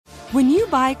When you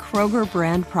buy Kroger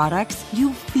brand products,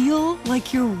 you feel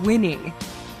like you're winning.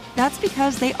 That's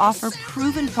because they offer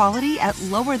proven quality at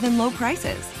lower than low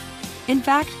prices. In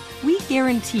fact, we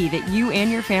guarantee that you and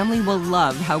your family will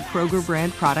love how Kroger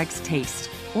brand products taste,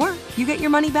 or you get your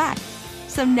money back.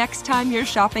 So next time you're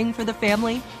shopping for the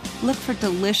family, look for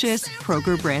delicious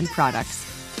Kroger brand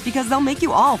products, because they'll make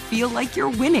you all feel like you're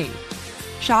winning.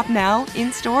 Shop now,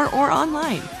 in-store, or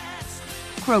online.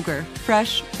 Kroger,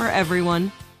 fresh for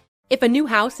everyone. If a new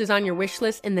house is on your wish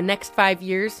list in the next 5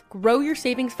 years, grow your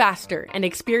savings faster and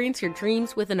experience your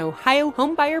dreams with an Ohio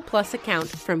Homebuyer Plus account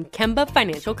from Kemba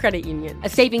Financial Credit Union. A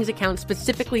savings account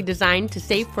specifically designed to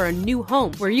save for a new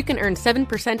home, where you can earn 7%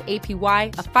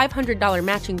 APY, a $500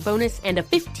 matching bonus, and a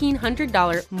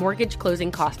 $1,500 mortgage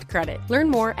closing cost credit. Learn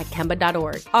more at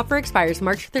Kemba.org. Offer expires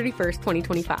March 31st,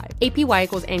 2025. APY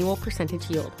equals annual percentage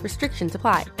yield. Restrictions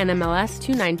apply. NMLS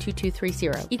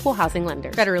 292230. Equal housing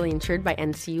lender. Federally insured by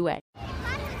NCUA.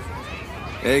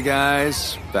 Hey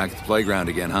guys, back at the playground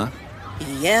again, huh?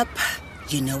 Yep.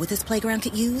 You know what this playground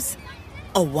could use?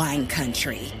 A wine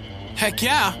country. Heck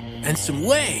yeah, and some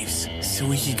waves so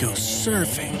we could go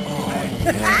surfing. Oh,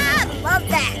 yeah. Ah, love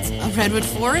that. A redwood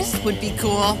forest would be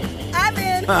cool. I'm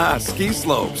in. Ski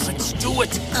slopes. Let's do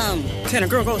it. Can a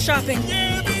girl go shopping?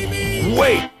 Yeah, baby.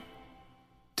 Wait!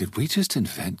 Did we just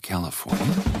invent California?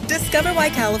 Discover why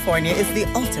California is the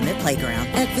ultimate playground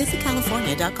at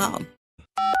visitcalifornia.com.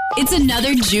 It's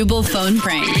another Jubal phone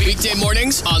prank. Weekday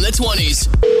mornings on the 20s.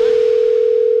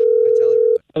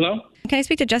 Hello? Can I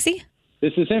speak to Jesse?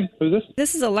 This is him. Who's this?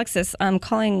 This is Alexis. I'm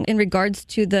calling in regards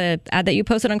to the ad that you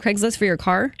posted on Craigslist for your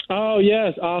car. Oh,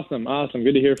 yes. Awesome.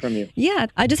 Good to hear from you. Yeah,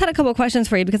 I just had a couple of questions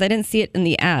for you because I didn't see it in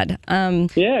the ad.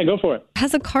 Yeah, go for it.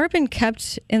 Has the car been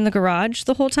kept in the garage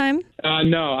the whole time?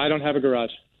 No, I don't have a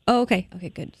garage. Oh, okay. Okay,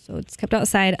 good. So it's kept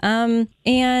outside.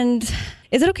 And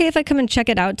is it okay if I come and check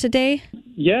it out today?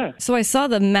 Yeah. So I saw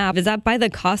the map. Is that by the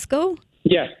Costco?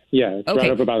 Yeah. It's Okay. right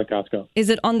over by the Costco. Is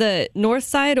it on the north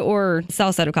side or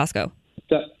south side of Costco?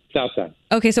 South side.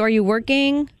 Okay, so are you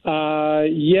working?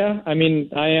 Yeah. I mean,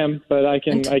 I am, but I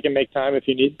can make time if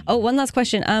you need. Oh, one last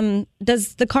question.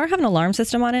 Does the car have an alarm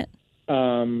system on it?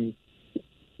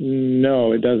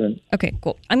 No, it doesn't. Okay,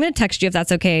 cool. I'm going to text you if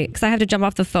that's okay, because I have to jump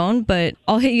off the phone, but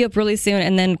I'll hit you up really soon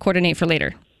and then coordinate for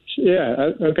later.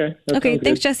 Yeah. Okay. That Okay, sounds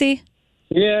thanks, good. Jesse.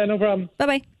 Yeah, no problem.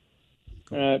 Bye-bye.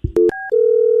 All right.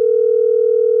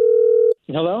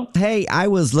 Hello? Hey, I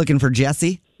was looking for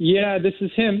Jesse. Yeah, this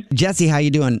is him. Jesse, how you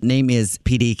doing? Name is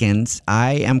Pete Eakins.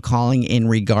 I am calling in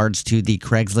regards to the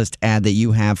Craigslist ad that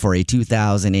you have for a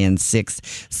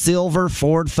 2006 silver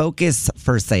Ford Focus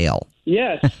for sale.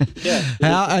 Yes.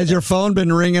 How has your phone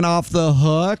been ringing off the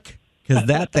hook? Because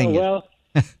that thing... Well,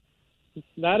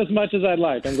 not as much as I'd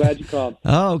like. I'm glad you called.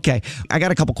 Oh, okay. I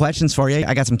got a couple questions for you.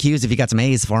 I got some Q's if you got some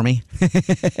A's for me.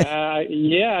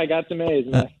 Yeah, I got some A's.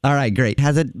 All right, great.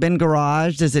 Has it been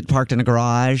garaged? Is it parked in a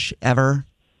garage ever?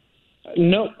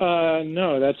 No,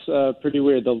 that's pretty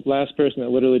weird. The last person that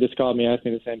literally just called me asked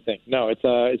me the same thing. No,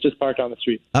 it's just parked on the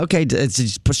street. Okay, it's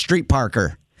just a street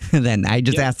parker. Then I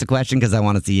just asked the question because I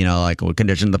want to see, like what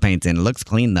condition the paint's in. It looks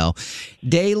clean though.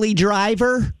 Daily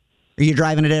driver? Are you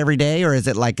driving it every day, or is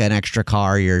it like an extra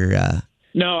car you're...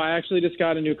 No, I actually just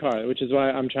got a new car, which is why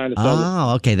I'm trying to sell it.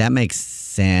 Oh, okay, that makes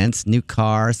sense. New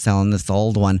car, selling this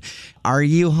old one. Are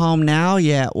you home now?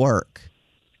 Yeah, at work?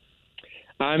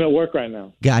 I'm at work right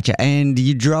now. Gotcha. And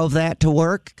you drove that to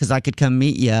work? Because I could come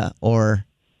meet you, or...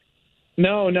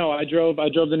 No, I drove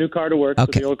the new car to work.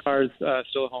 Okay. So the old car is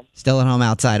still at home. Still at home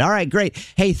outside. All right, great.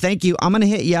 Hey, thank you. I'm going to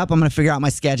hit you up. I'm going to figure out my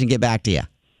schedule and get back to you.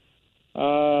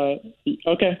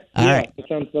 Okay. All right.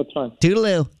 That's fine.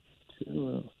 Toodaloo.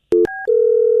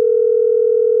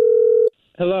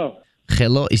 Hello.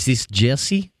 Hello, is this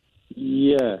Jesse?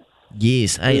 Yes.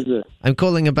 Yes, I'm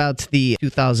calling about the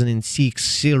 2006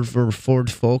 silver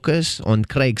Ford Focus on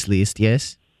Craigslist,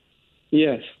 yes?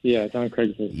 Yes, yeah, it's on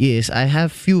Craigslist. Yes, I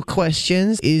have few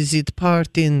questions. Is it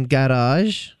parked in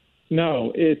garage?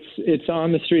 No, it's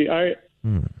on the street. All right.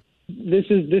 This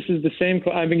is the same.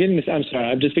 I've been getting this. I'm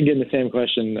sorry. I've just been getting the same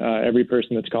question. Every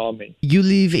person that's called me. You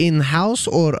live in house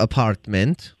or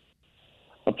apartment?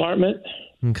 Apartment.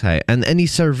 Okay. And any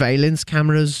surveillance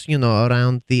cameras,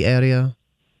 around the area?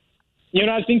 You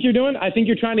know what I think you're doing? I think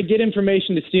you're trying to get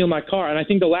information to steal my car. And I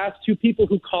think the last two people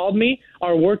who called me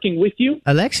are working with you.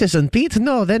 Alexis and Pete?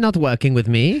 No, they're not working with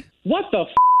me. What the f***?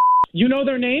 You know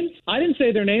their names? I didn't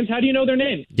say their names. How do you know their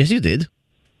names? Yes, you did.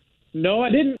 No, I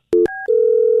didn't.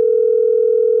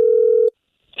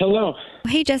 Hello.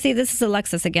 Hey, Jesse, this is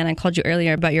Alexis again. I called you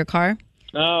earlier about your car.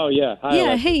 Oh, yeah. Hi, Yeah,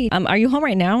 Alexis. hey. Are you home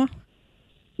right now?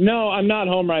 No, I'm not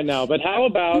home right now. But how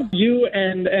about you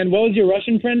and what was your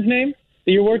Russian friend's name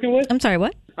that you're working with? I'm sorry,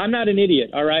 what? I'm not an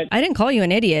idiot, all right? I didn't call you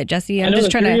an idiot, Jesse. I'm I know just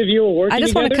the trying three to. of you are working I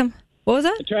just want to together come. What was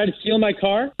that? to try to steal my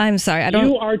car. I'm sorry. I don't.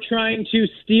 You are trying to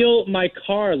steal my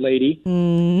car, lady.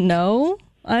 No,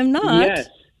 I'm not.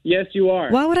 Yes, you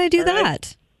are. Why would I do All right?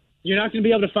 that? You're not going to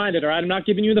be able to find it, all right? I'm not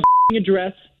giving you the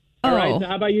address. All right, so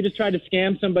how about you just try to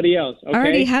scam somebody else, okay? I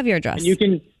already have your address. And you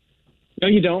can... No,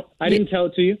 you don't. I didn't tell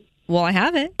it to you. Well, I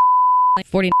have it.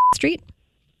 40 Street.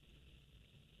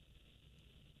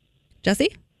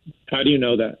 Jesse? How do you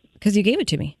know that? Because you gave it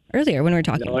to me earlier when we were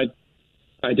talking. No,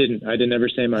 I didn't. I didn't ever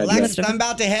say my address. Alexis, I'm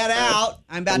about to head out.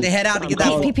 I'm about to head out to get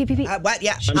that. Pete. What?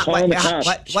 Yeah. I'm calling the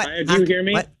cops. What? Do you hear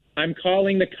me? What? I'm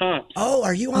calling the cops. Oh,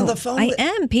 are you on the phone? I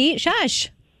am, Pete. Shush.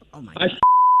 Oh, my I God.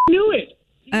 knew it.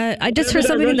 I just heard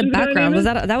somebody in the background. Was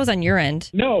that was on your end?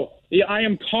 No, I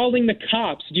am calling the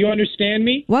cops. Do you understand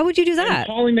me? Why would you do I'm that?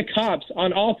 calling the cops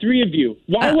on all three of you.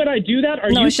 Why would I do that?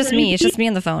 No, it's just me. It's just me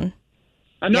on the phone.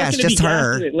 I'm not going to be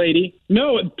gaslit, lady.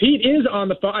 No, Pete is on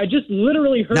the phone. I just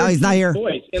literally heard No, he's not here.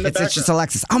 voice in the It's background. just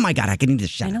Alexis. Oh, my God. I need to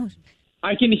shut I know.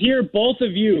 I can hear both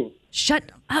of you. Shut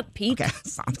up, Pete. Okay.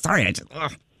 I'm sorry.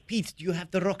 Pete, do you have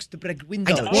the rocks to break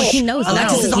windows? Well, he knows now.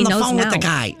 Alexis is on He the knows phone now. with the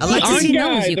guy. He Alexis, already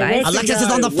knows, you guys. Alexis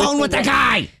is on the phone with the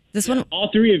guy. This one, all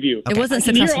three of you. it wasn't I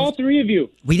can hear successful. all three of you.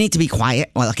 We need to be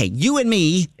quiet. Well, okay, you and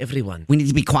me. Everyone. We need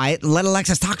to be quiet and let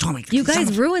Alexis talk to him. You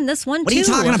guys ruined this one, What too. are you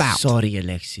talking about? Sorry,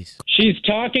 Alexis. She's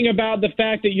talking about the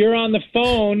fact that you're on the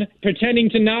phone, pretending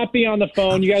to not be on the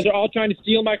phone. You guys are all trying to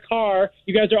steal my car.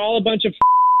 You guys are all a bunch of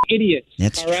idiots.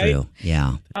 That's all right? true.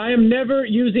 Yeah. I am never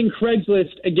using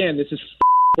Craigslist again. This is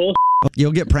bullshit.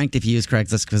 You'll get pranked if you use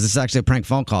Craigslist because this is actually a prank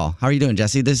phone call. How are you doing,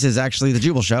 Jesse? This is actually the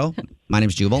Jubal Show. My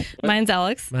name's Jubal. Mine's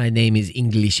Alex. My name is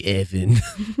English Evan.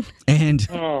 And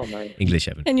Oh, my. English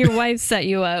Evan. And your wife set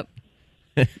you up.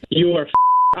 You are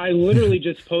I literally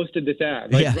just posted this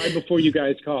ad Yeah. right before you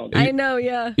guys called. I know,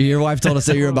 yeah. your wife told us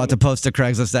that you were about to post a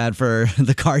Craigslist ad for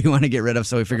the car you want to get rid of,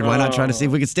 so we figured why not try to see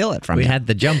if we could steal it from We you. had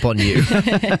the jump on you.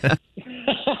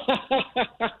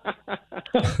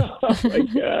 Oh, my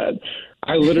God.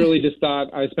 I literally just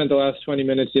thought I spent the last 20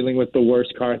 minutes dealing with the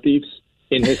worst car thieves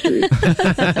in history.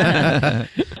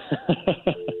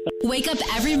 Wake up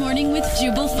every morning with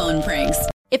Jubal phone pranks.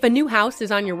 If a new house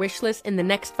is on your wish list in the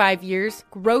next 5 years,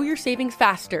 grow your savings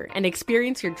faster and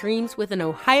experience your dreams with an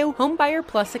Ohio Homebuyer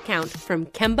Plus account from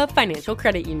Kemba Financial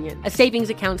Credit Union. A savings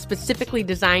account specifically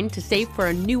designed to save for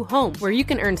a new home where you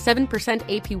can earn 7%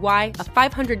 APY,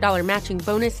 a $500 matching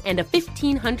bonus, and a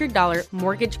 $1,500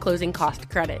 mortgage closing cost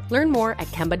credit. Learn more at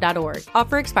Kemba.org.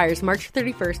 Offer expires March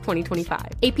 31st, 2025.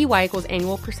 APY equals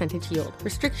annual percentage yield.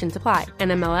 Restrictions apply.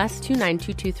 NMLS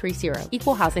 292230.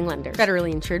 Equal housing lender.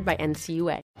 Federally insured by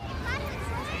NCUA.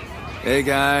 Hey,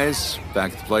 guys.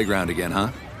 Back at the playground again, huh?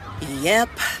 Yep.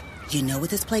 You know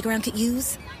what this playground could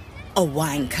use? A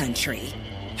wine country.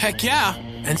 Heck yeah,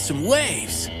 and some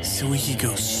waves so we could go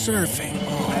surfing.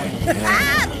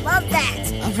 Love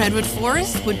that. A redwood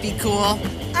forest would be cool.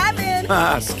 I'm in.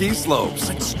 Ah, ski slopes.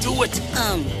 Let's do it.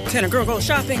 Can a girl go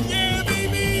shopping? Yeah,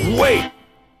 baby. Wait!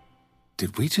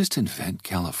 Did we just invent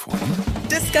California?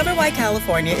 Discover why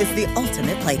California is the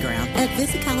ultimate playground at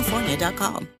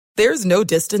visitcalifornia.com. There's no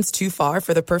distance too far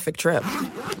for the perfect trip.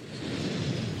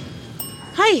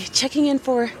 Hi, checking in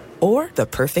for... Or the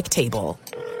perfect table.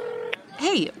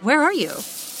 Hey, where are you?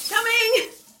 Coming!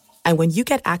 And when you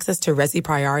get access to Resi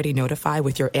Priority Notify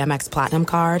with your Amex Platinum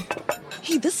card...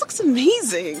 Hey, this looks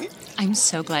amazing. I'm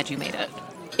so glad you made it.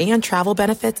 And travel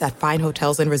benefits at fine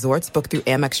hotels and resorts booked through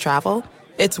Amex Travel,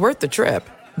 it's worth the trip.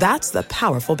 That's the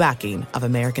powerful backing of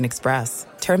American Express.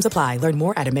 Terms apply. Learn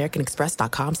more at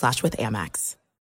americanexpress.com/withAmex.